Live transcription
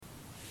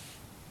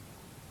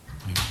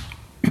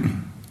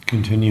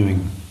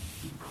Continuing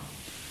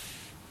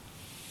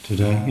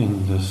today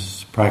in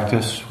this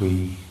practice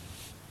we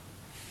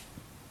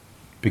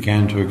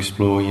began to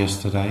explore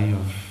yesterday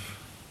of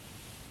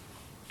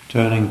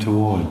turning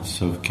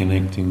towards, of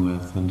connecting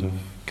with and of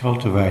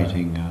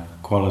cultivating a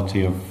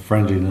quality of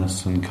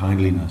friendliness and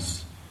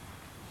kindliness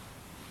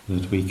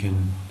that we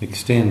can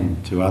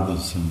extend to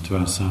others and to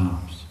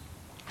ourselves.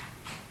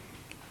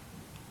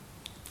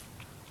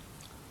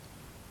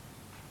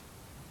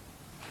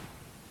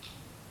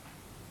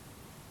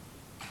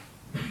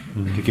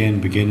 And again,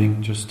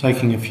 beginning, just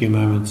taking a few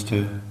moments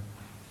to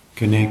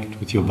connect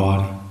with your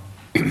body,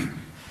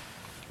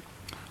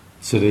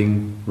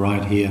 sitting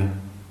right here,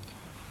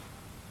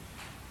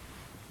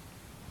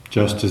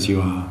 just as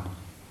you are.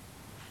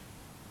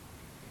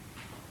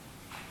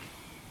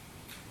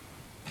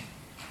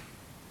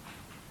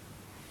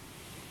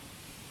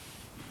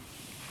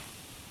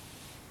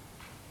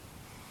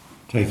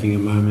 Taking a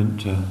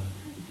moment to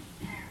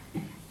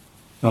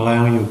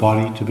allow your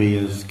body to be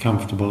as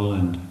comfortable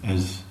and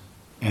as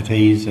at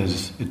ease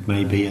as it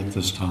may be at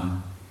this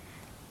time.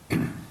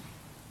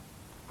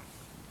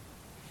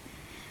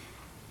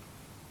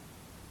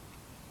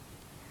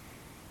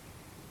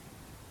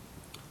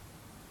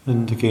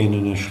 And again,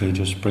 initially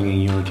just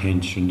bringing your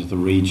attention to the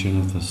region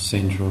of the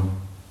centre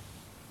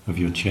of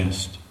your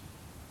chest,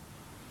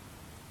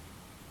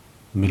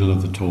 middle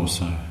of the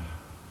torso,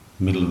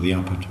 middle of the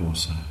upper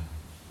torso,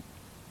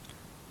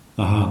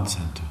 the heart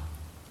centre.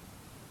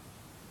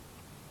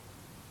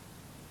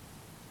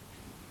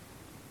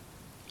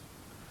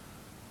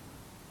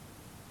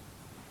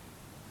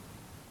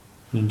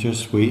 And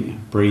just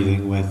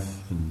breathing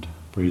with and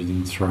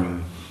breathing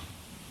through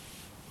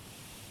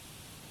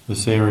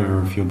this area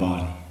of your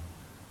body,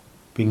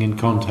 being in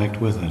contact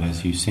with it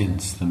as you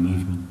sense the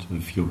movement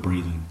of your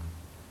breathing.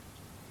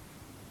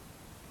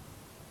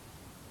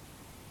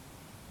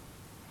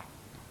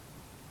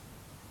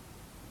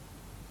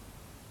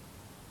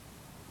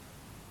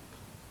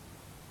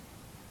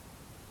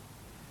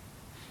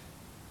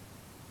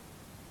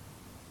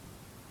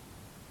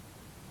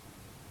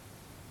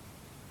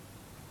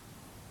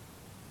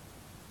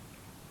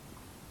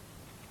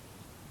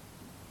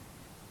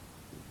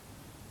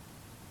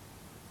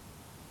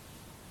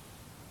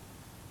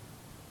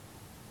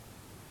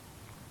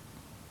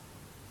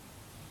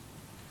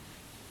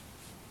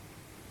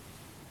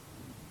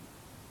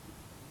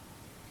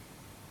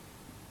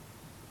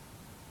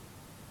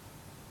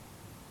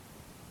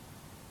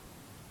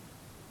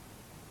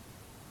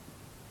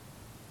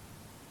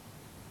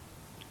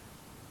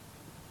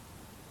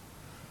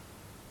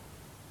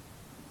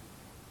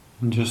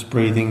 And just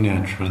breathing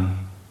naturally.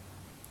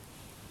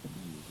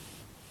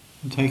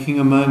 And taking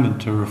a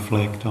moment to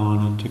reflect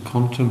on and to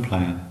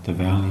contemplate the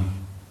value,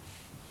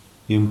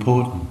 the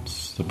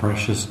importance, the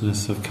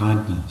preciousness of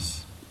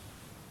kindness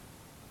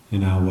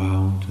in our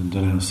world and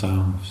in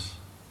ourselves,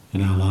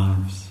 in our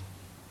lives.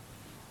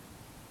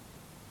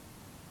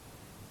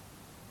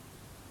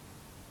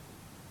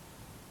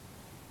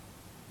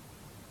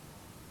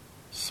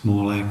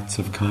 Small acts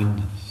of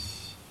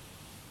kindness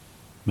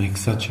make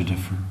such a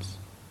difference.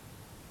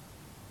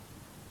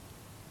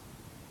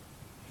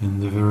 And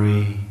the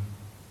very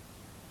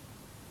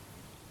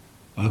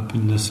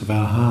openness of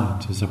our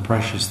heart is a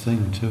precious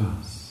thing to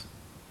us.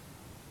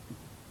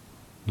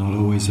 Not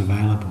always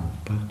available,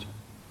 but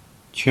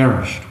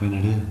cherished when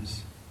it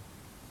is.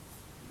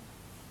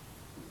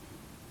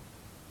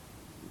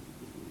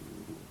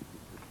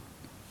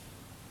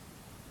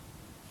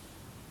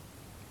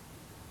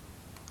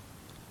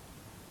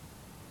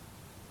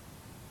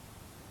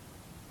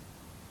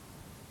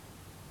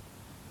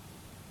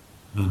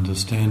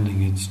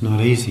 Understanding it's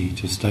not easy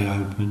to stay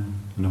open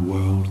in a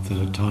world that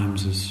at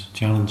times is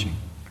challenging,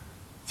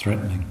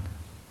 threatening,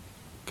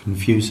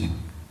 confusing,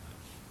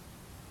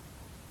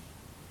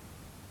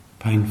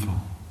 painful.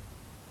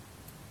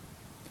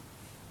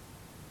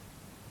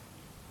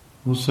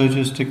 Also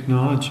just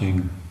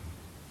acknowledging,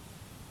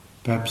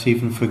 perhaps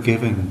even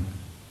forgiving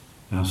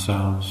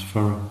ourselves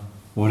for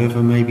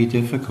whatever may be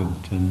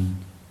difficult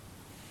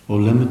or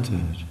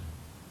limited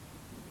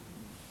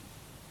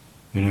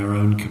in our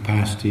own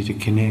capacity to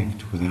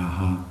connect with our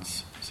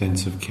heart's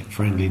sense of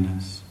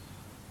friendliness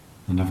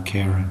and of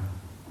caring.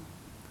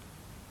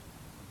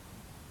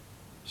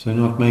 So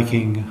not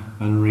making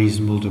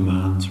unreasonable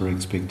demands or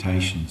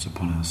expectations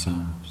upon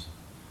ourselves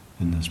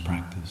in this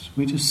practice.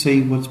 We just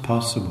see what's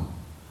possible,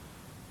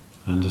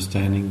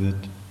 understanding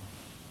that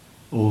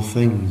all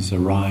things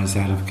arise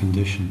out of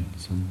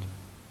conditions and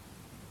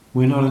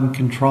we're not in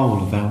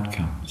control of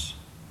outcomes.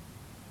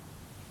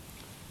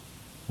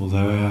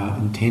 Although our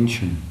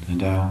intention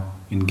and our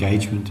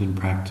engagement in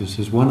practice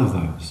is one of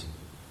those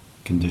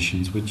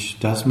conditions which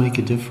does make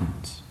a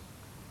difference,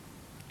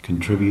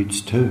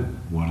 contributes to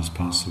what is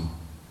possible.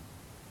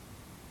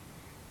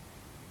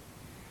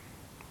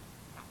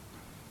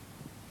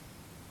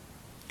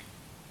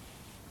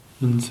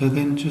 And so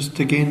then just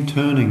again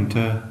turning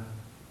to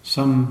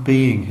some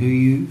being who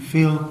you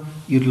feel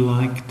you'd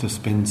like to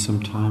spend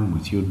some time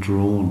with, you're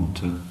drawn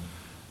to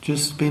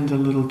just spend a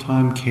little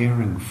time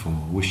caring for,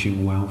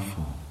 wishing well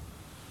for.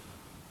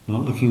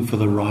 Not looking for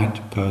the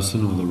right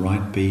person or the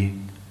right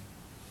being.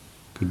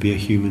 Could be a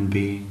human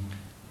being,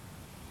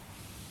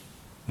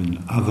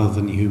 an other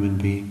than human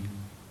being.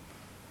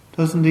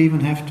 Doesn't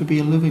even have to be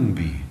a living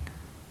being.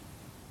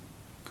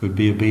 Could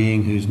be a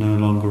being who's no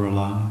longer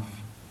alive.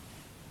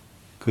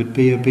 Could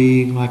be a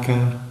being like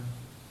a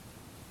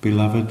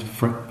beloved,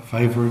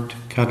 favourite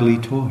cuddly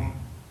toy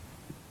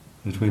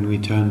that when we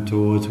turn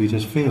towards, we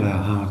just feel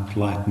our heart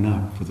lighten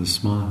up with a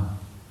smile.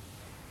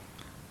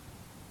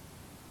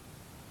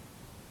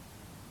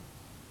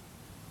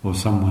 Or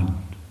someone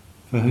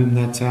for whom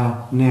that's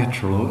our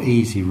natural or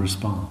easy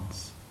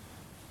response,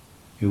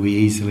 who we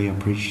easily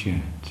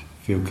appreciate,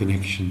 feel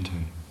connection to,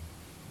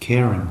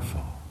 caring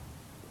for.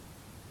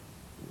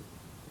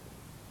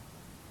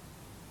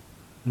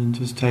 And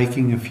just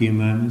taking a few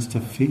moments to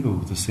feel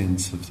the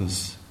sense of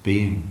this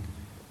being,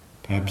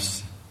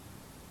 perhaps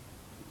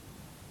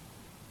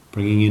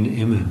bringing an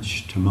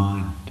image to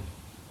mind,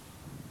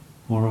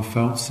 or a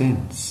felt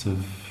sense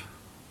of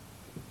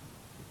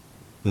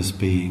this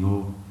being,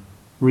 or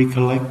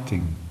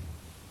recollecting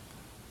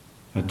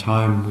a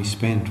time we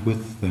spent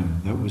with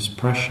them that was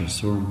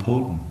precious or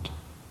important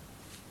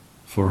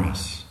for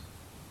us.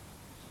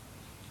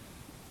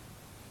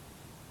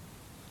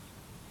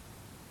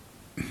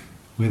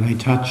 Where they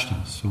touched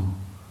us or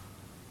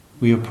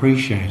we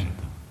appreciated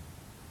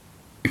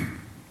them.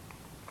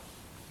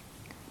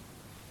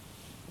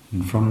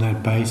 And from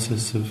that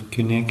basis of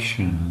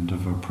connection and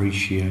of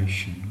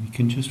appreciation, we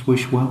can just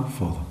wish well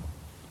for them.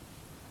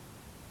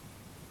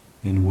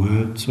 In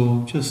words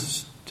or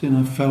just in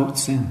a felt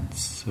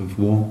sense of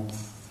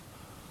warmth.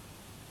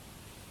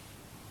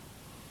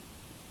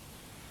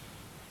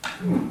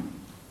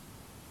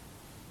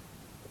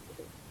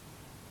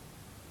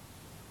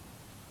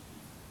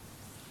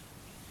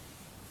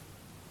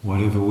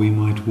 Whatever we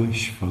might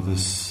wish for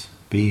this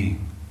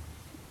being.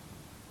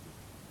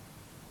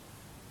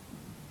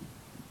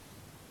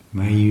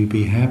 May you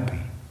be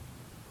happy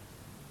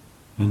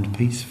and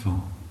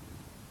peaceful.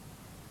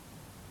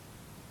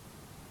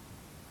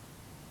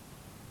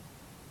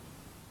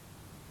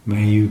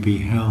 May you be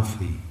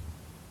healthy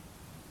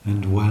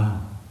and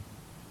well.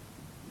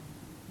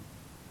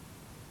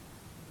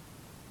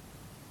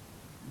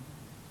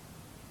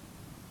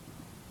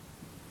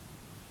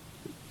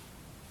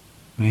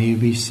 May you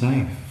be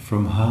safe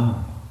from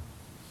harm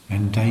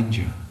and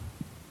danger.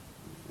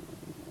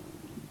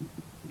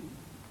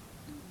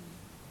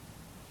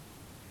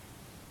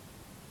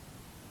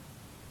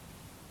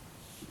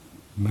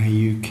 May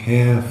you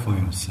care for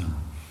yourself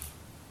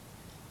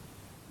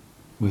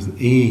with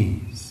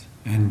ease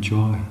and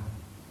joy.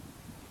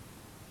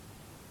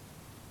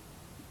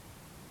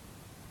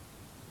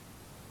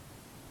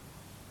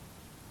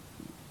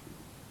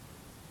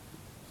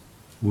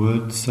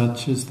 Words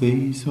such as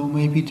these, or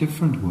maybe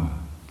different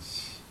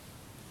words,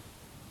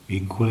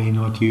 equally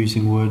not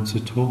using words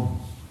at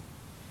all,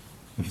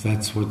 if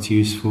that's what's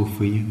useful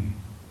for you.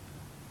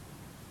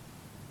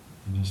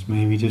 And just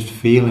maybe just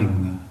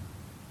feeling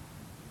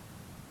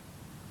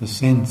the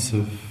sense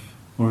of,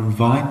 or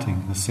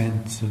inviting the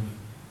sense of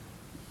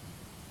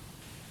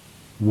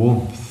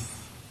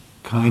warmth,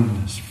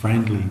 kindness,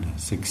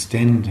 friendliness,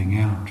 extending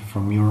out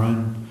from your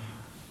own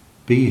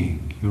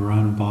being, your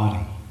own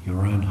body,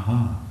 your own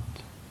heart.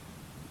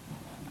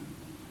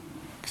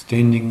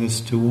 Extending this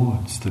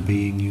towards the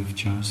being you've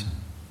chosen.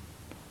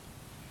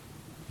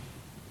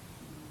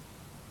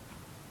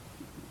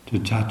 To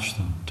touch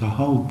them, to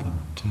hold them,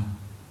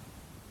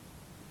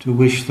 to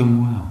wish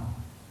them well.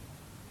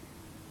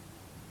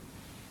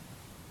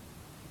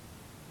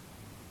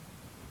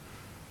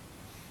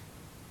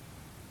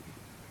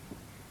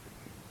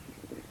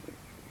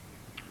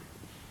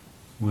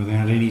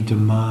 Without any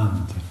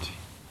demand that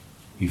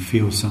you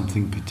feel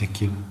something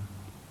particular,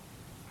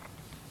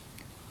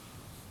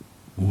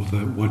 or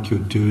that what you're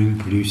doing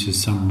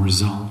produces some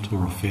result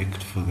or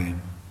effect for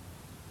them.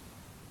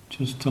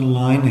 Just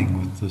aligning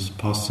with this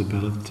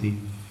possibility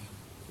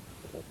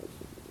of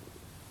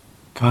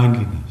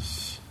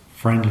kindliness,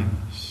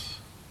 friendliness,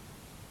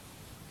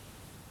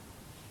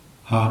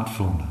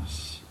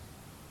 heartfulness,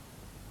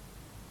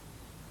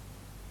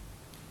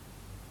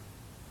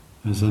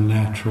 as a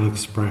natural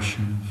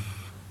expression of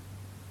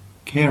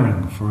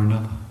caring for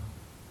another,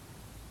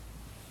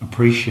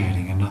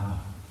 appreciating another,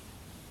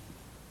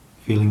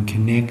 feeling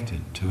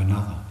connected to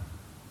another.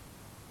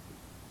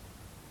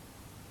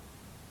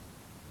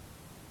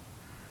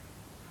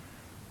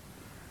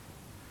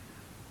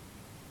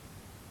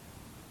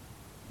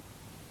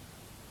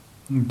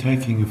 And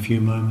taking a few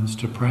moments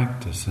to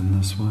practice in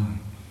this way.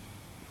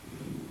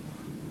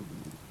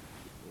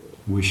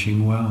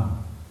 Wishing well,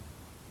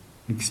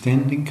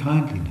 extending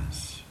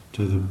kindliness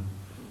to the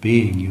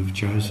being you've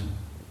chosen,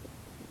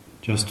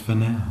 just for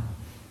now.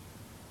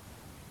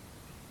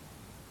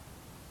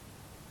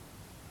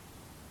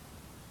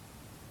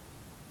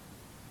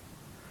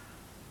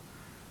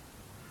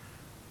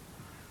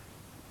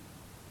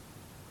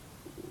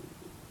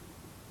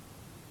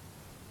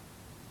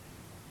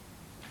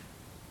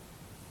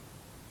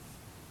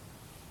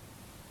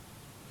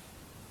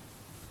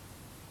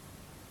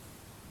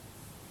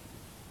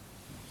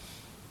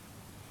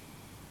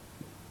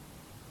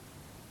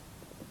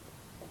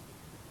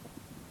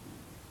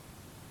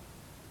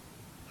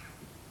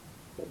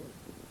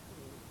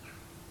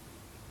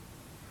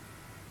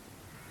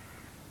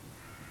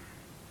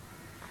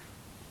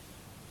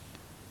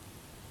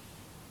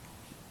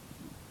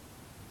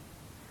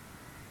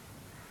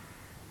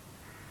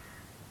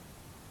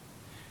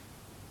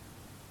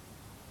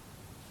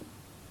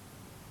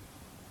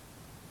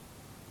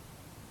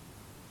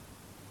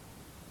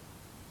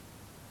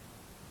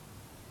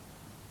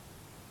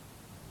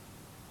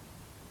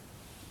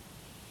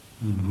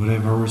 And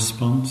whatever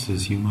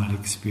responses you might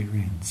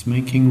experience,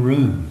 making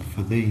room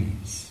for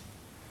these,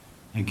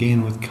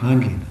 again with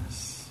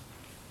kindliness.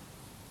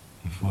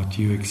 If what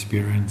you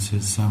experience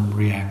is some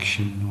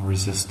reaction or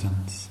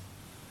resistance,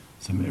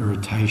 some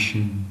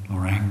irritation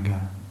or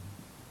anger,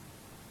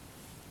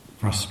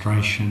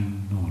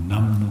 frustration or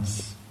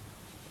numbness,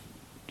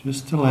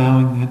 just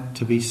allowing that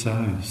to be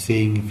so,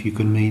 seeing if you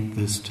can meet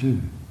this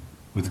too,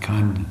 with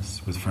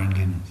kindness, with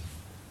friendliness.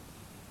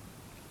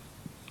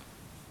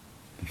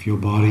 If your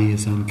body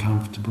is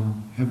uncomfortable,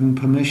 having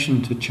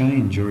permission to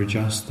change or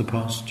adjust the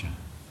posture.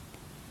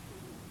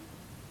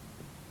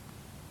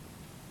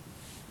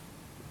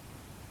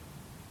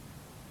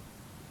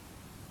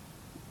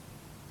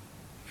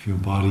 If your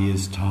body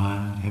is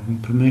tired, having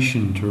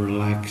permission to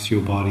relax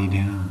your body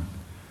down,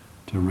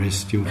 to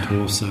rest your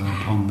torso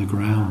upon the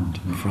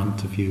ground in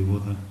front of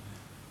you,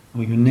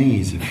 or your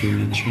knees if you're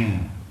in a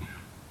chair.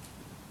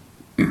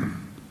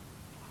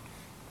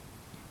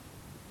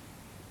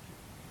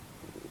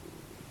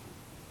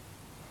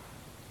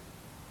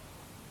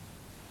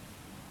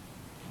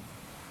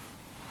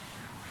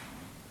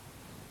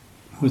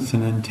 With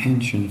an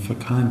intention for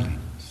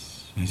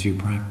kindliness as you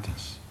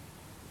practice.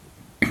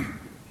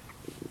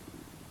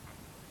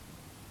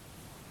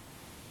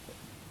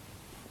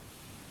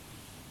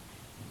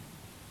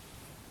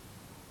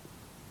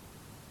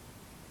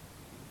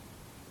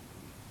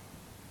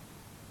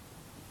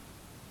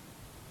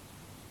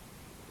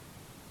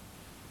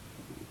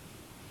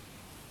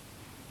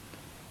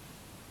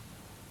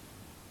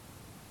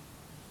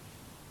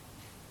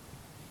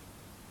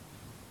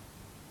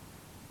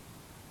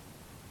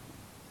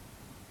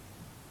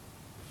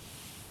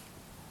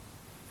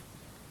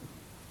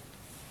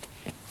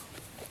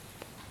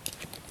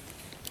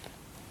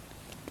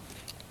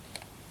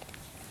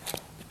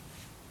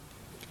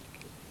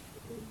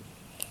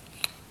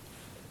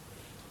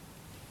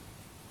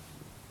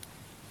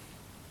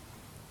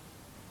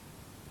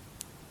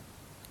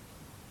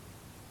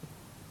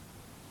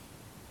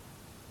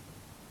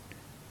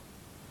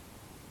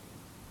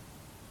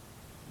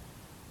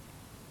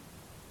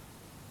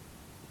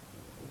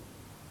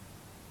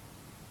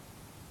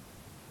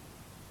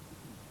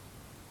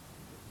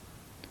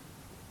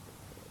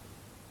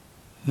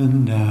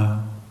 And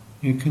now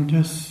you can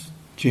just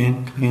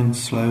gently and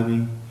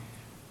slowly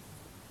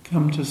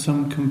come to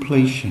some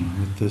completion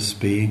with this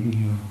being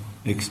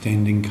you're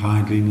extending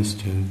kindliness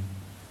to.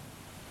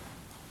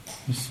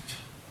 Just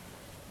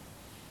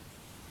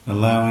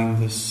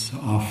allowing this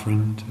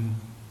offering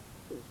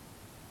to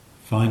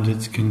find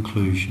its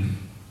conclusion.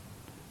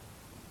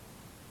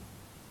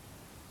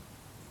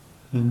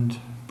 And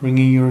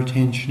bringing your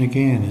attention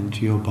again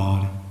into your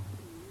body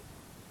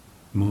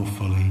more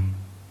fully,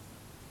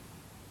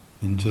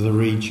 into the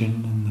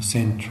region in the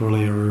central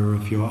area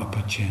of your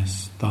upper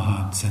chest, the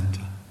heart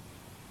center,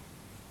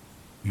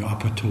 your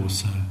upper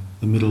torso,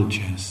 the middle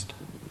chest.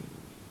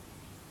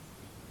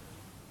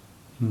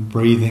 And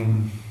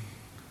breathing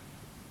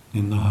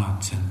in the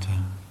heart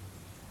center.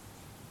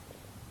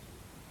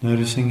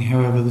 Noticing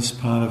however this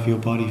part of your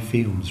body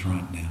feels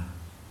right now.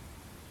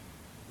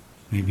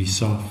 Maybe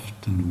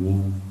soft and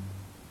warm,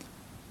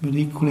 but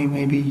equally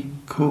maybe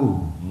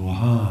cool or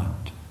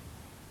hard,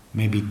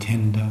 maybe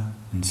tender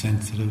and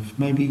sensitive,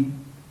 maybe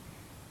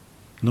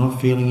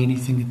not feeling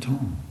anything at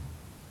all.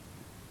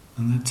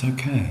 And that's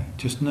okay,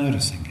 just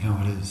noticing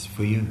how it is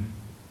for you.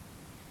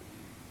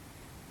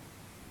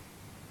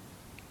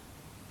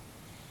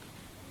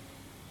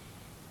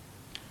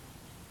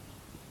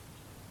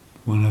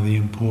 One of the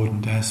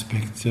important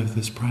aspects of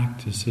this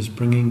practice is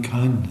bringing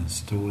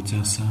kindness towards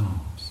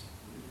ourselves.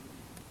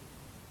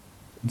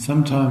 And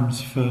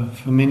sometimes for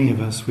many of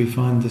us we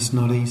find this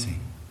not easy.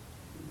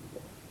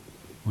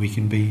 We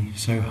can be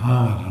so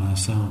hard on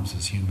ourselves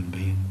as human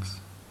beings,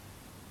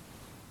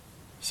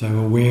 so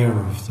aware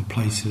of the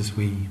places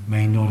we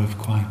may not have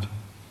quite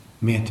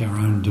met our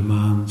own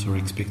demands or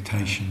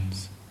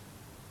expectations,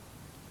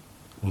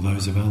 or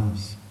those of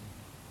others.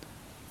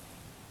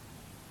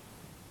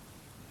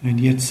 And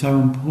yet so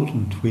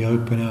important we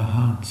open our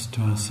hearts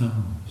to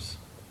ourselves.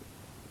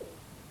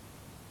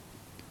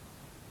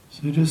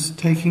 So just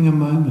taking a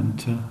moment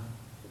to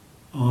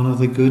honour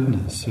the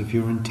goodness of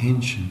your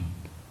intention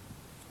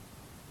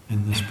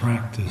in this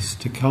practice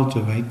to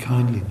cultivate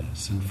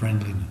kindliness and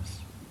friendliness.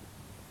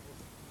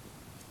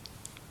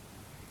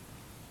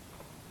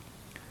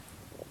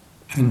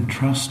 And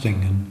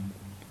trusting in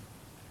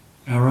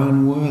our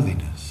own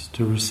worthiness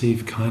to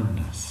receive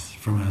kindness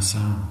from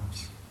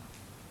ourselves.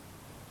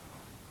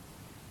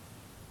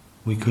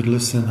 We could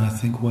listen, I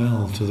think,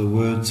 well to the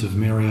words of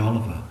Mary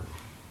Oliver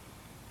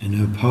in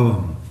her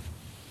poem,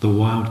 The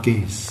Wild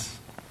Geese.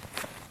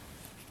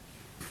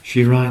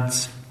 She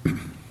writes,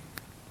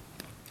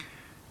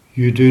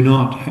 "You do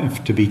not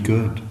have to be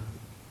good.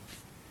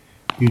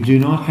 You do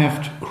not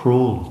have to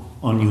crawl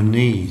on your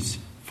knees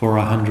for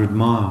 100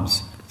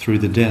 miles through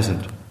the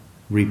desert,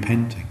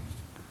 repenting.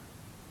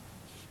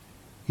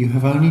 You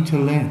have only to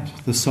let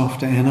the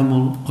soft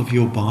animal of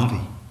your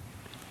body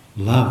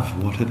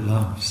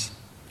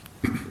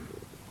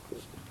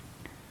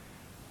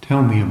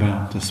Tell me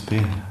about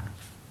despair,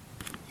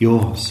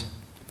 yours,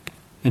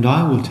 and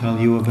I will tell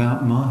you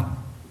about mine.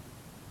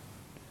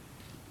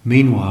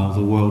 Meanwhile,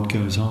 the world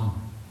goes on.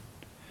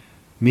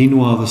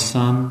 Meanwhile, the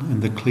sun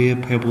and the clear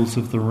pebbles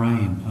of the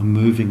rain are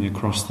moving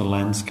across the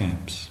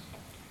landscapes,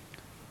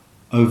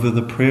 over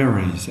the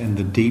prairies and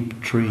the deep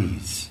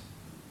trees,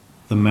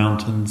 the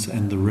mountains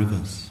and the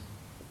rivers.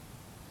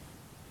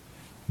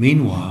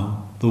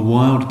 Meanwhile, the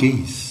wild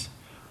geese,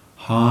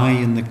 high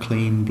in the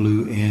clean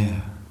blue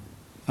air,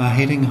 are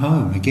heading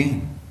home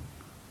again.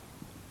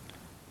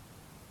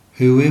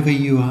 Whoever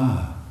you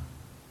are,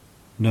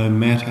 no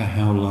matter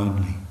how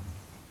lonely,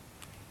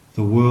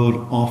 the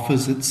world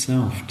offers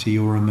itself to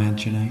your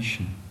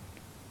imagination,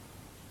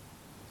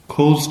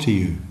 calls to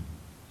you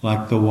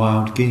like the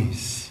wild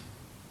geese,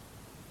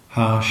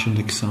 harsh and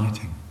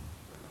exciting,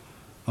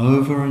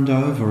 over and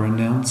over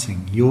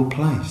announcing your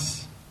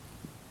place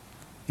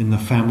in the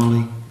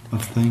family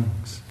of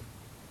things.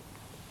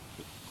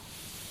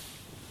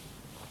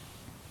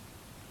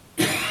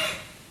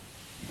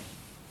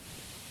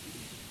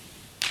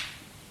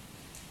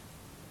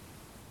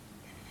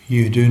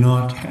 You do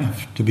not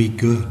have to be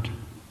good.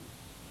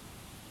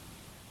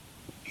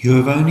 You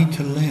have only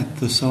to let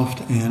the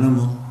soft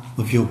animal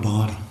of your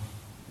body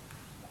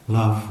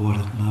love what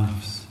it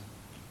loves.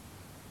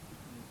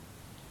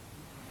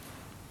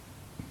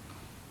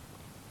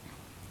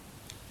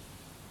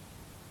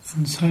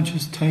 And so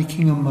just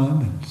taking a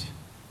moment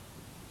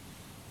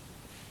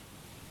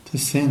to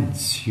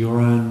sense your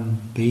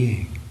own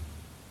being,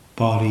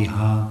 body,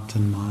 heart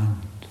and mind.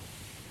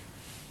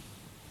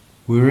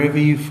 Wherever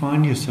you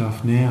find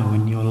yourself now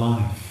in your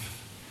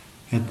life,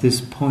 at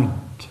this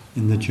point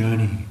in the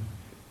journey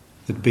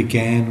that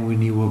began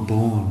when you were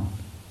born,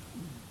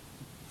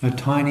 a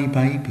tiny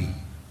baby,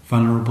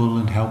 vulnerable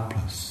and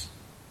helpless,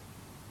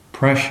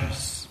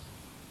 precious,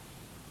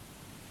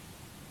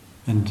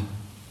 and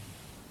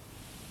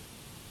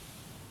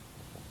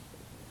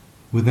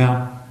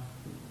without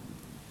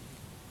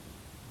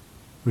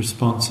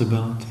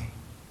responsibility.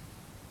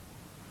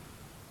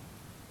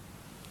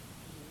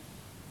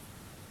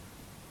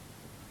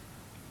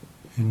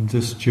 In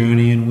this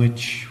journey in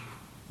which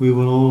we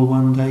will all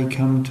one day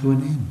come to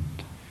an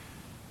end,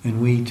 and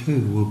we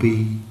too will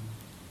be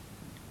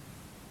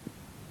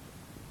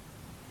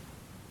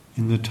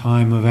in the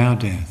time of our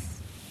death.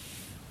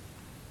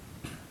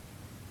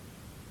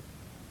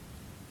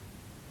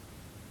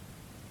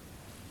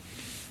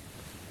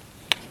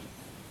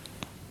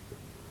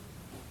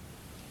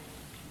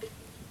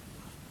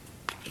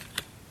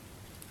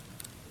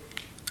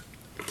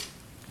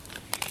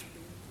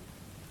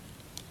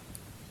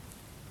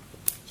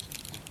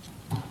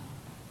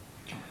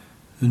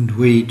 And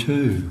we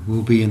too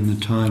will be in the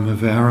time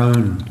of our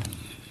own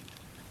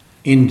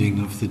ending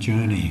of the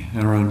journey,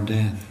 our own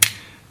death.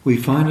 We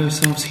find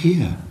ourselves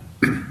here,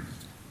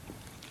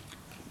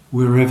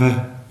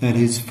 wherever that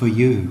is for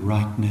you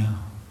right now.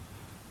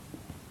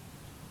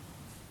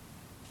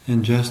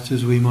 And just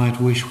as we might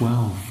wish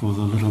well for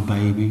the little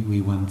baby we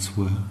once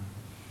were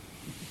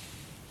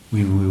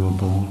when we were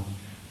born,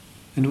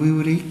 and we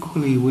would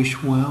equally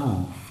wish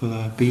well for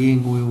the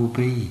being we will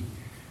be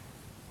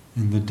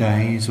in the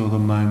days or the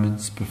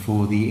moments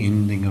before the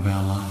ending of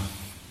our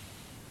life.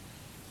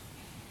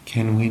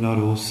 Can we not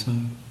also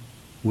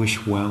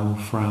wish well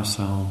for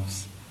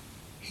ourselves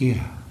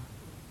here?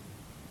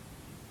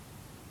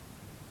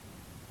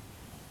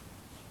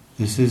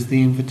 This is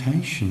the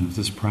invitation of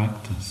this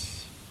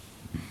practice.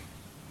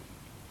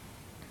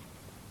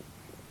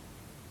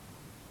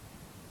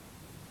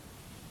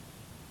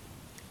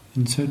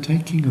 And so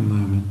taking a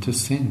moment to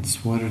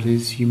sense what it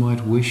is you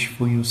might wish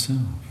for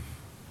yourself.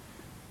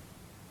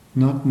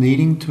 Not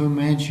needing to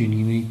imagine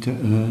you need to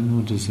earn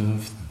or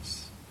deserve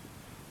this,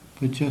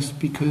 but just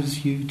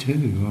because you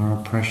too are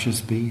a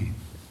precious being,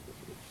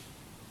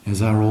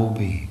 as are all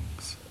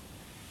beings.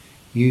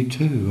 You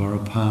too are a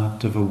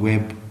part of a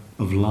web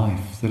of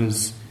life that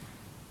is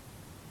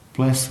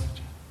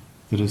blessed,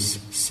 that is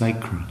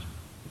sacred.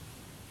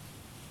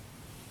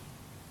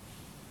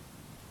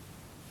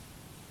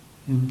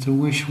 And to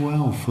wish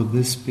well for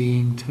this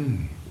being too,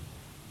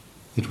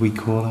 that we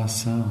call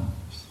ourselves.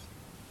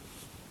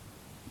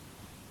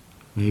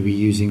 Maybe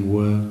using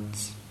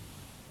words,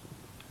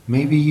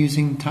 maybe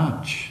using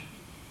touch.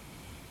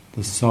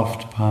 The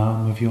soft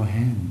palm of your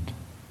hand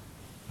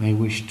may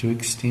wish to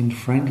extend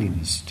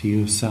friendliness to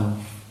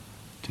yourself,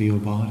 to your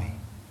body.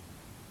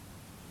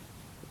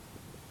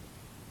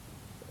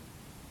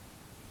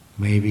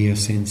 Maybe a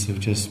sense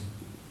of just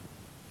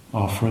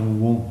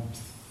offering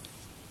warmth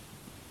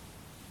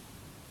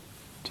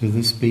to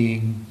this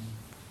being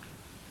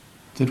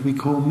that we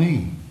call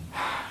me.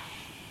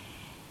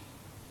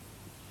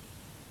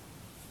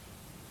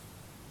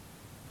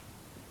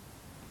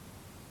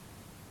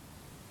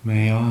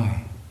 May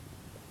I,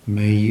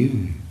 may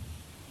you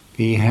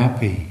be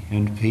happy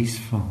and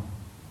peaceful.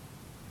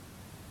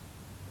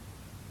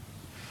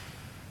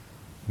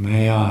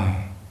 May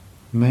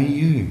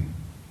you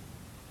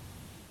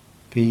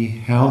be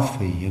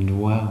healthy and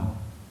well.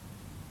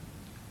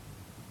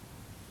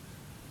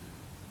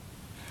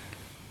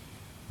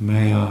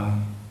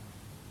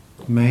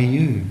 may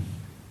you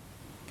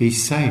be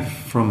safe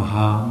from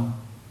harm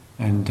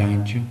and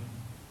danger.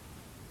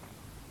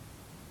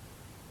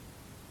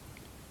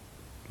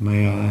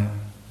 May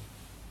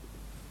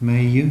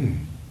you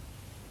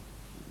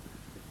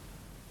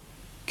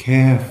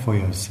care for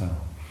yourself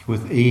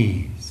with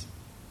ease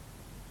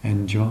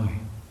and joy.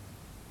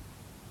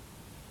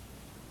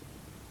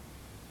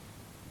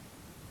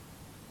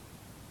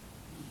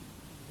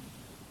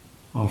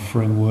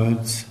 Offering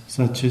words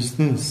such as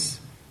this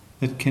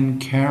that can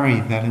carry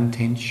that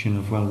intention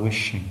of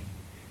well-wishing,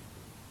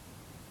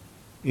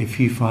 if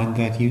you find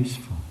that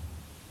useful.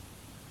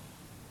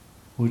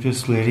 Or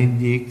just letting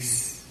the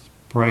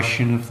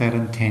expression of that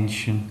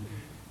intention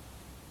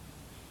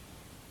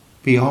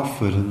be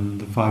offered in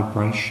the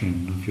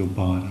vibration of your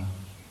body,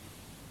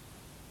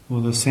 or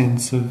the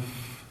sense of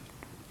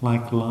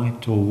like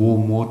light or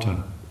warm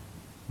water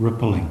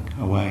rippling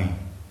away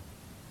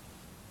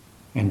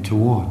and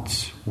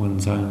towards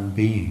one's own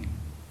being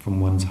from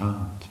one's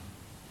heart.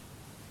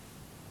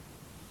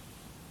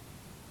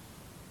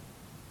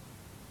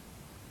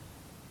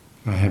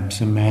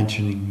 Perhaps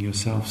imagining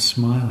yourself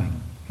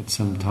smiling at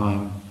some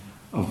time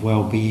of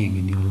well-being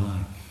in your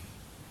life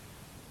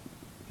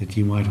that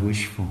you might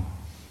wish for.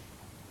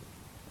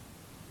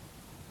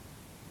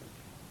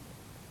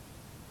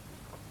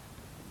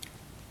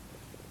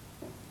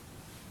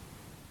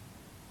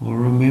 Or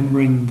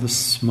remembering the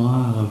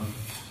smile of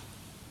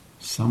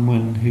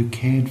someone who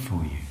cared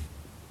for you,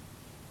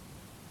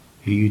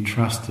 who you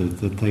trusted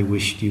that they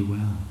wished you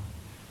well,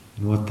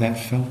 and what that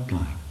felt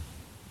like,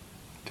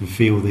 to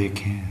feel their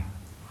care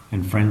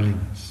and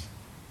friendliness,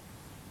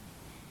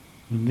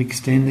 and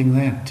extending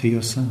that to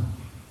yourself.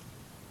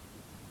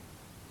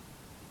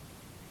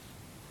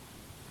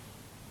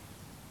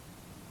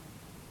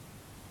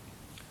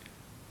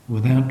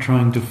 Without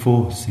trying to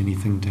force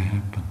anything to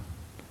happen,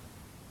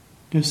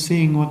 just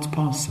seeing what's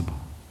possible.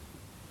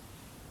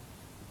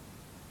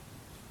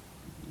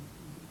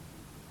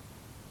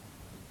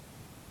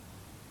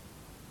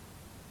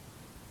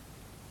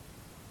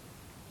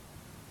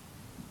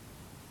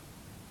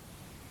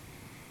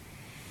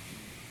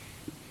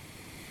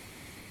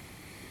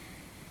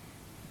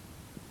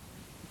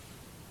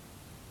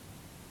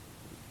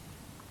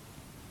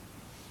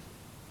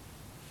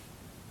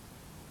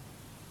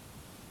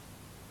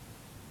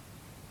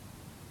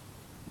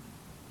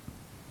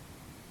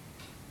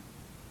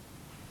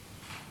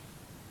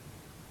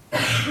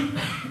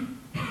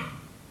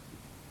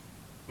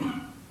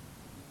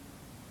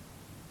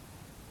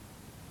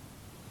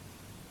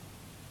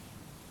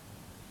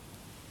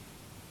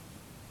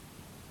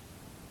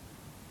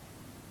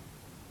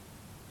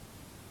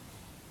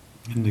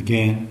 And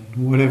again,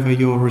 whatever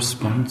your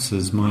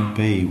responses might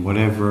be,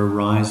 whatever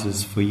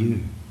arises for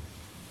you,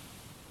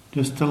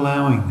 just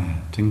allowing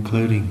that,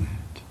 including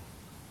that,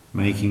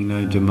 making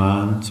no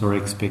demands or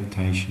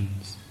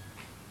expectations,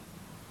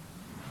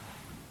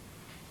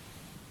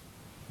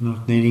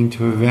 not needing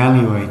to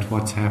evaluate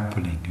what's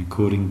happening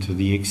according to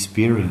the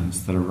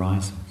experience that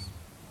arises.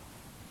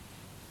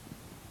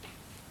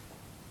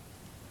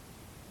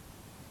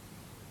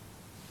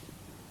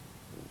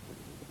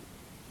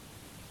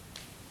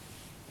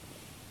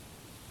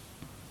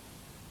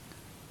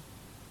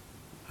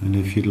 And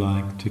if you'd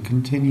like to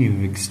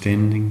continue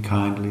extending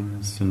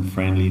kindliness and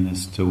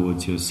friendliness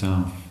towards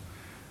yourself,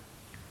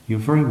 you're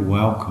very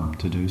welcome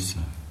to do so.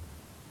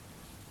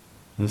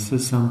 This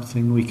is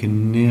something we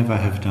can never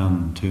have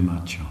done too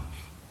much of.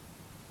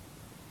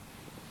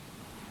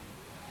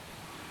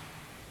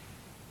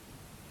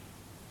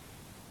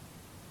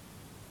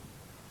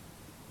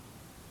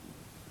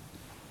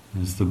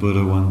 As the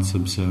Buddha once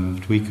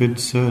observed, we could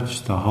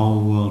search the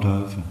whole world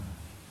over,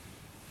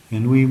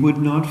 and we would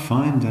not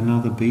find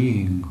another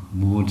being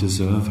more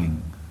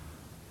deserving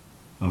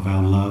of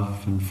our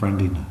love and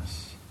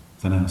friendliness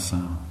than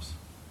ourselves.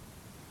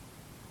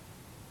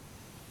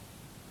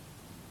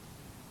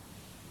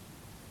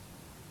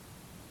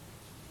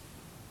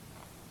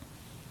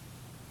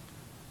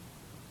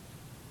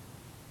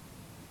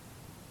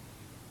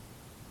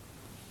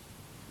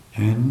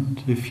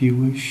 And if you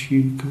wish,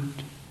 you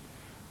could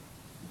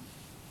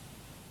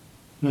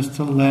just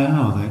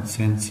allow that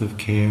sense of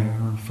care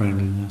and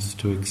friendliness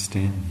to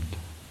extend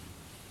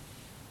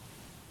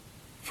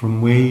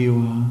from where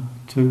you are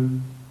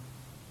to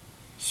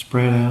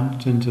spread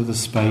out into the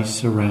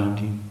space around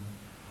you,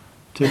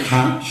 to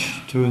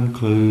touch, to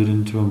include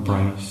and to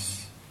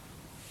embrace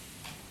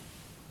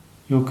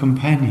your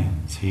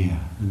companions here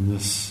in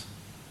this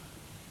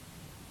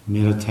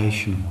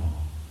meditation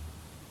hall,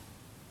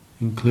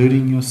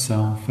 including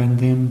yourself and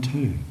them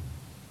too,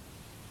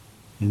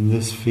 in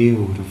this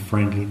field of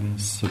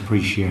friendliness,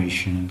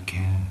 appreciation and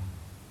care.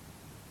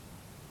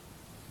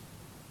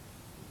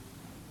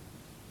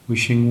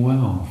 Wishing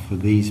well for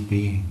these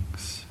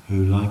beings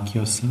who, like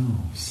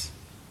yourselves,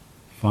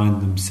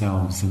 find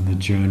themselves in the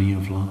journey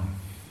of life.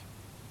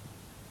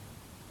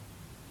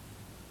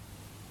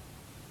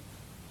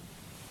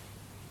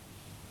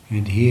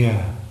 And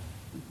here,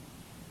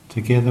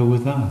 together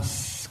with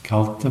us,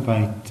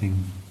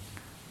 cultivating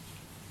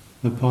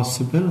the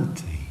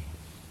possibility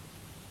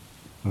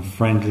of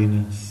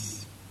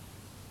friendliness,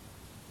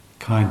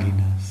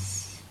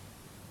 kindliness,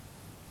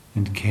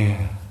 and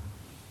care,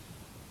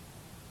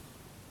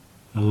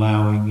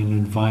 allowing and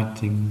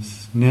inviting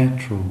this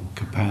natural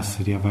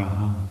capacity of our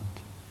heart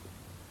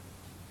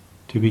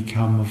to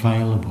become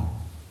available.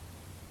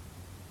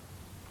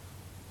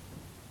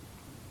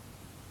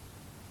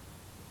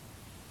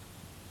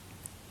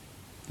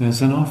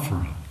 As an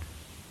offering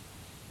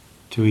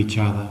to each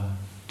other,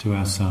 to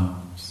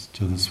ourselves,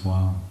 to this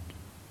world.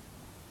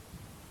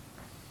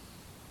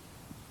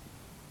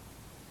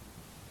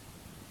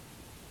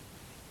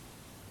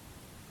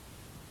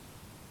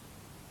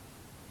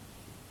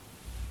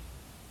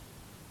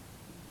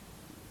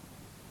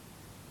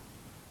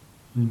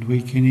 And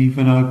we can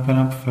even open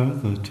up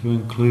further to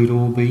include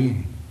all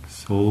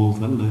beings, all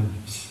that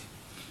lives,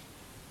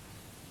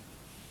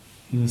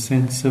 in a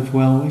sense of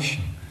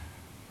well-wishing,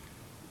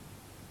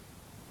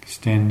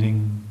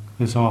 extending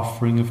this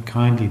offering of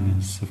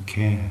kindliness, of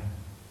care,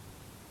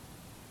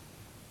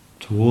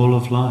 to all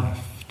of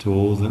life, to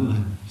all that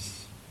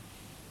lives.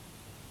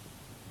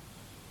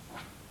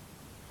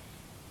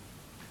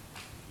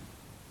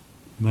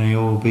 May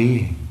all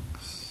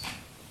beings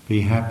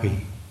be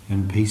happy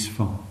and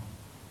peaceful.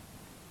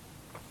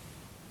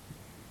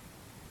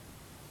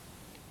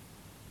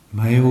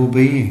 May all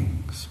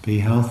beings be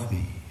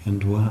healthy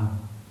and well.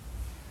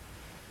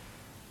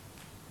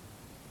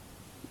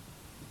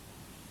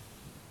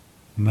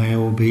 May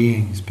all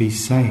beings be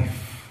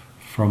safe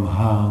from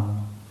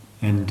harm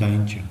and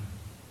danger.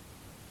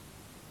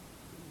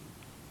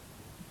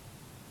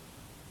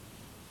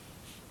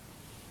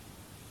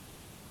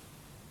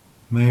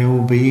 May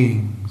all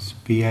beings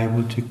be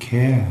able to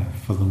care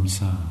for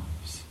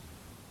themselves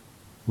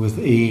with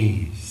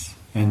ease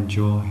and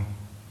joy.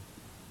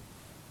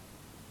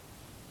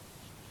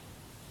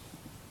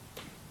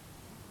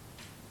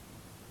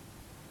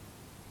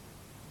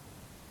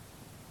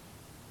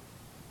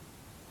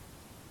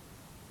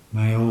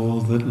 May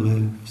all that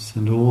lives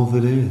and all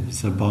that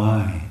is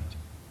abide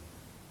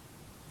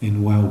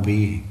in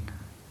well-being.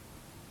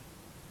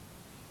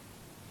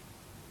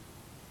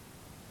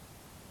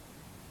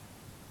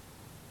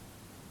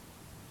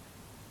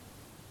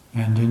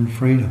 And in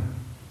freedom.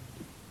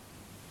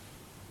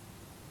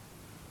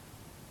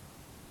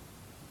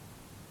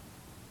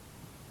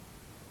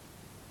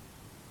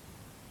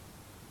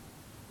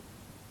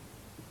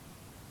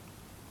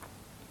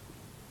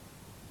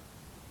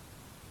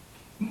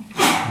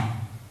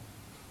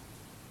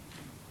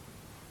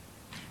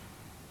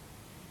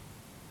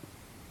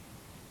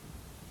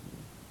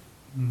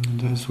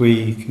 And as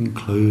we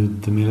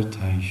conclude the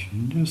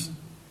meditation, just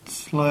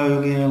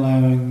slowly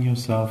allowing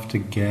yourself to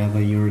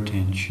gather your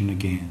attention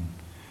again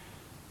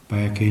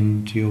back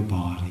into your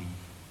body,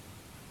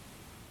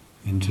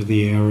 into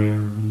the area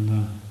in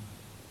the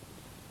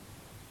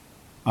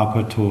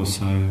upper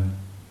torso,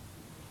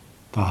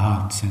 the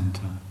heart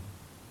center,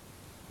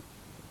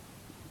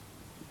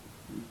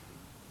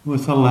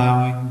 with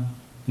allowing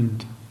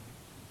and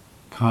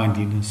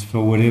kindliness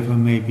for whatever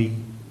may be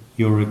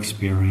your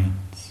experience,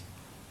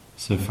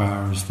 so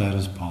far as that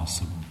is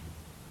possible.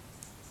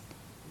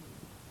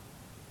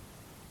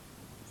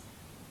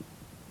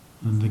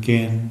 And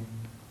again,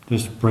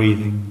 just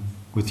breathing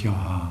with your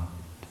heart,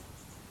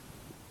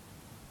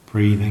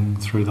 breathing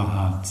through the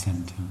heart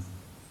center,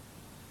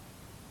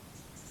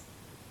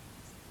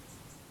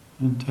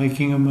 and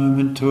taking a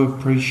moment to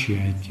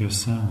appreciate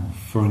yourself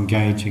for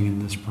engaging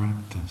in this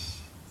practice.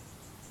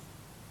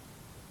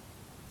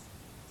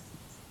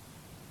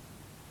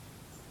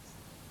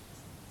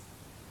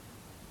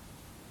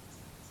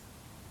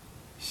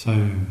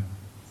 So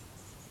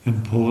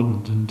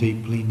important and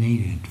deeply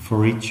needed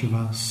for each of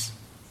us,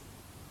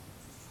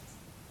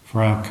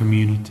 for our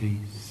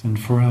communities and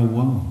for our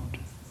world.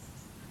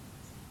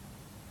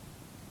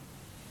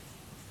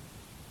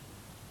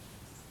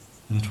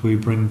 That we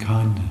bring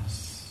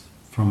kindness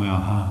from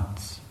our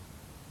hearts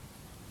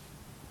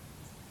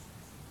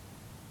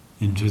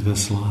into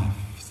this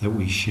life that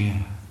we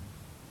share.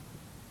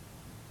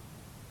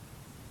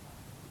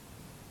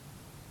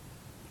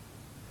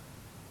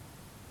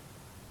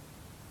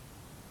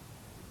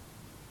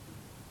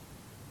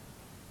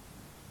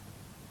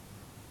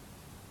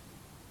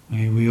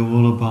 May we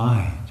all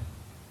abide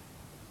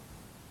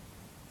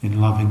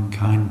in loving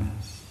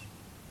kindness.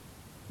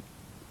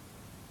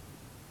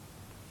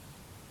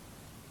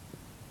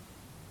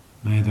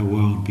 May the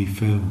world be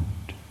filled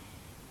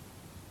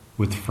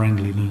with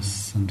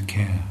friendliness and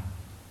care.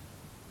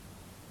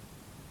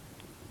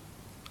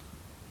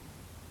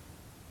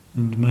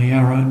 And may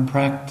our own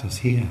practice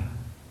here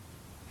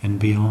and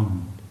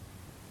beyond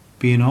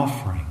be an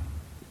offering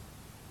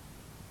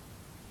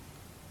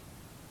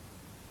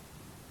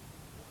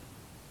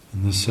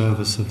in the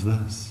service of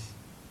this.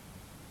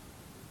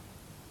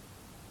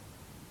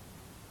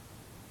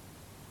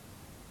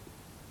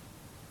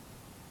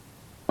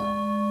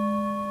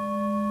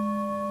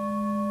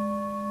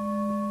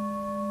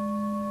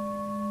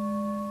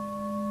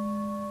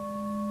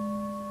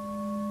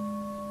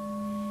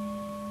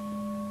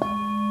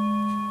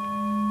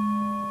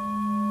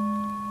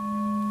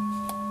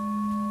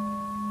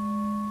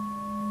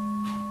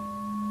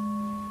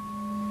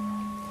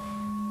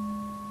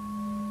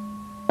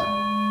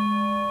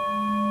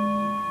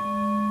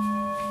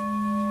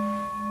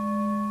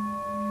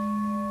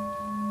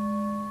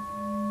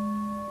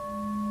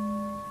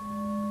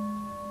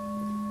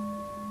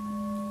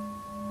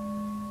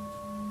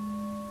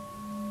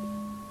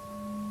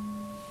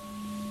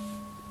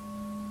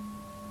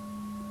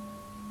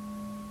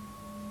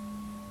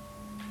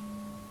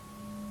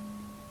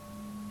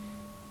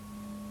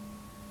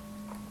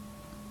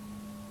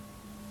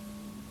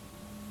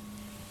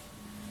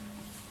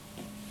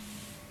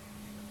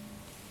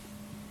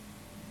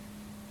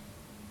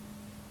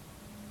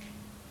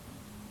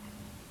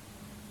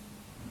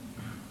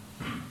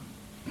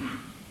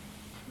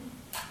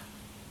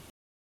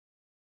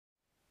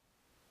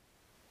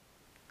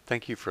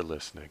 Thank you for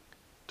listening.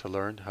 To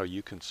learn how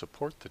you can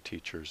support the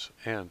teachers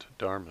and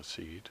Dharma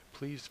Seed,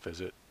 please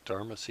visit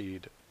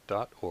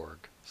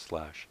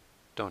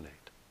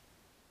dharmaseed.org/donate.